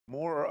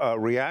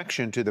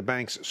reaction to the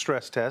bank's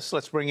stress test.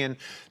 Let's bring in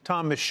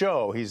Tom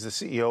Michaud. He's the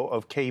CEO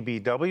of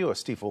KBW, a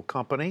Stifel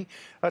company.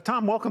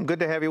 Tom, welcome. Good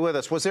to have you with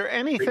us. Was there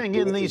anything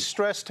in these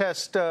stress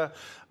tests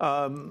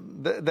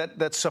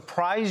that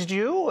surprised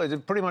you? Did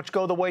it pretty much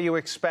go the way you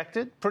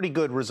expected? Pretty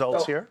good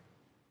results here.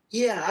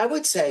 Yeah, I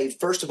would say,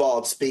 first of all,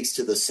 it speaks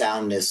to the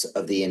soundness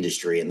of the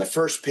industry. In the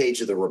first page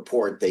of the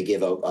report, they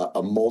give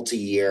a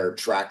multi-year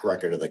track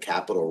record of the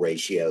capital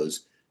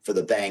ratios for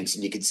the banks.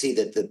 And you can see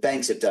that the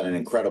banks have done an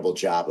incredible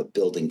job of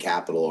building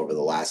capital over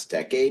the last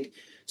decade.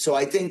 So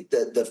I think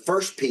that the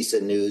first piece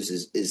of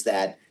news is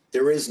that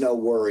there is no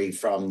worry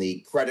from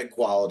the credit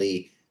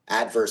quality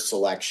adverse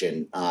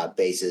selection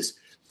basis.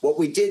 What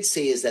we did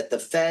see is that the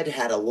Fed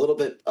had a little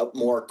bit of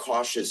more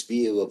cautious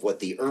view of what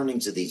the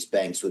earnings of these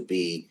banks would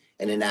be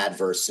in an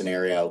adverse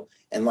scenario.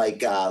 And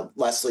like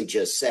Leslie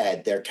just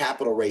said, their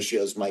capital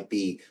ratios might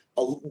be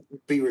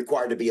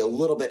required to be a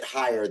little bit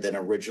higher than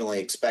originally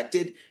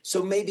expected.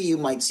 So maybe you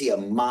might see a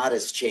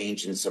modest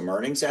change in some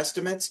earnings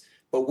estimates.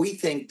 But we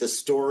think the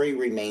story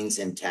remains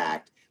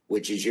intact,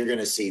 which is you're going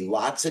to see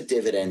lots of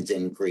dividend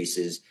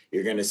increases.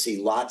 You're going to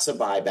see lots of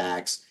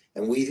buybacks.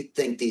 And we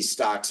think these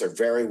stocks are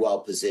very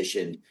well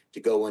positioned to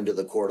go into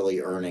the quarterly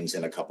earnings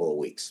in a couple of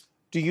weeks.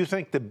 Do you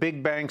think the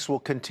big banks will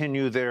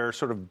continue their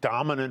sort of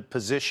dominant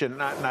position,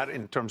 not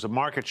in terms of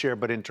market share,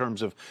 but in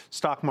terms of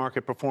stock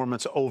market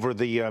performance over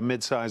the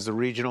mid-size, the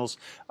regionals?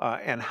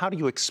 And how do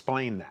you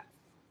explain that?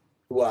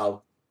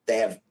 Well, they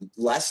have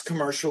less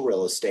commercial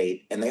real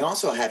estate, and they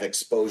also have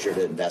exposure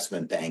to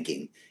investment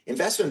banking.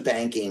 Investment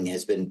banking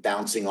has been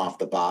bouncing off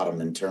the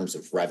bottom in terms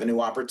of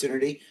revenue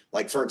opportunity.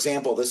 Like, for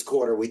example, this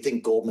quarter, we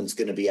think Goldman's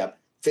going to be up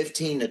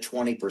 15 to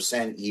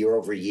 20% year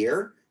over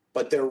year.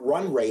 But their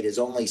run rate is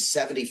only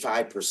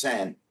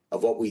 75%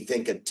 of what we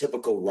think a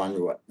typical run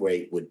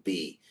rate would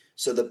be.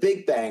 So the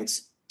big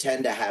banks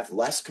tend to have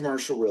less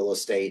commercial real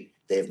estate.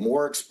 They have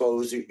more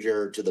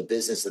exposure to the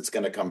business that's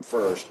going to come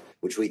first,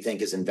 which we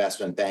think is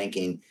investment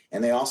banking.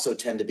 And they also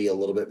tend to be a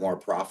little bit more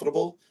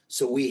profitable.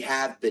 So we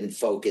have been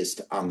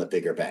focused on the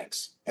bigger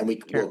banks, and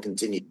we will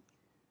continue.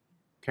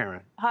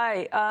 Karen.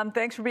 Hi,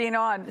 thanks for being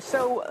on.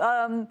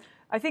 So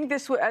I think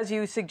this, as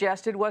you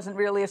suggested, wasn't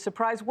really a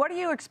surprise. What are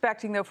you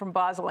expecting, though, from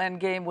Basel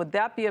Endgame? Would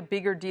that be a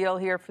bigger deal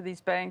here for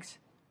these banks?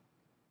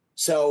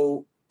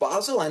 So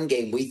Basel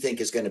Endgame, we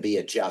think, is going to be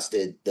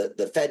adjusted.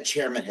 The Fed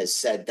chairman has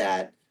said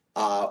that.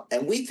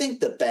 And we think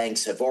the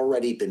banks have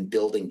already been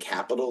building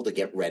capital to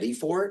get ready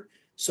for it.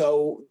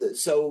 So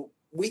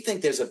we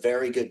think there's a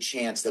very good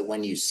chance that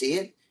when you see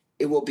it,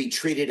 it will be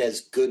treated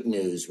as good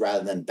news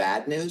rather than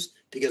bad news,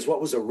 because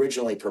what was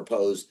originally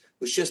proposed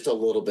was just a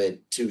little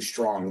bit too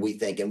strong, we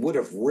think, and would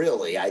have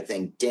really, I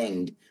think,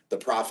 dinged the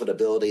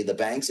profitability of the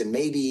banks and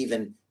maybe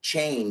even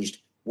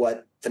changed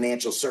what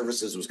financial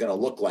services was going to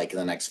look like in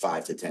the next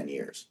 5 to 10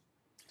 years.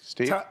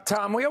 Steve?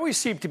 Tom, we always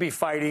seem to be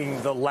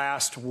fighting the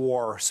last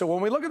war. So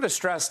when we look at the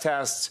stress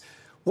tests,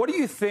 what do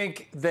you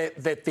think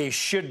that they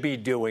should be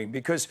doing?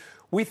 Because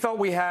we thought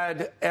we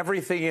had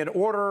everything in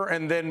order,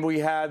 and then we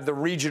had the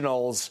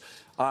regionals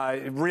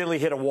really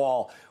hit a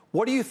wall.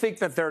 What do you think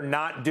that they're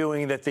not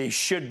doing that they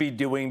should be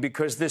doing?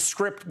 Because this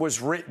script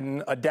was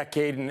written a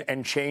decade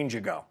and change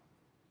ago.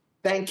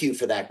 Thank you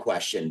for that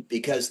question,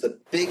 because the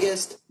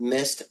biggest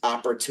missed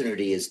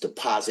opportunity is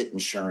deposit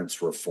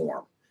insurance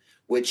reform,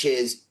 which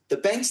is the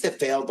banks that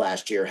failed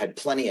last year had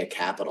plenty of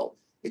capital.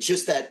 It's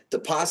just that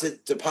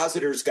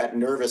depositors got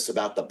nervous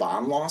about the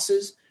bond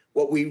losses.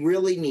 What we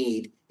really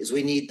need is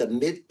we need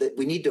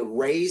to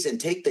raise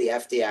and take the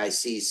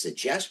FDIC's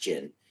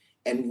suggestion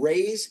and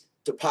raise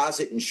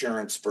deposit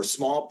insurance for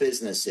small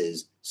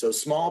businesses, so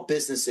small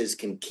businesses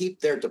can keep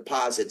their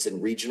deposits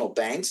in regional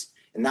banks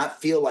and not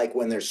feel like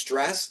when they're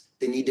stressed,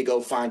 they need to go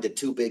find a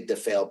too big to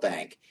fail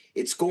bank.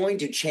 It's going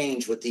to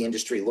change what the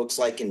industry looks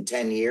like in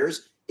 10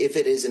 years if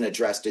it isn't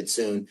addressed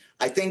soon.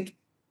 I think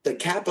the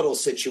capital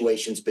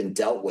situation's been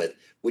dealt with,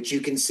 which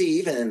you can see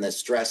even in the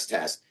stress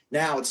test.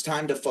 Now it's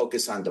time to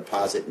focus on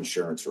deposit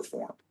insurance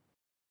reform.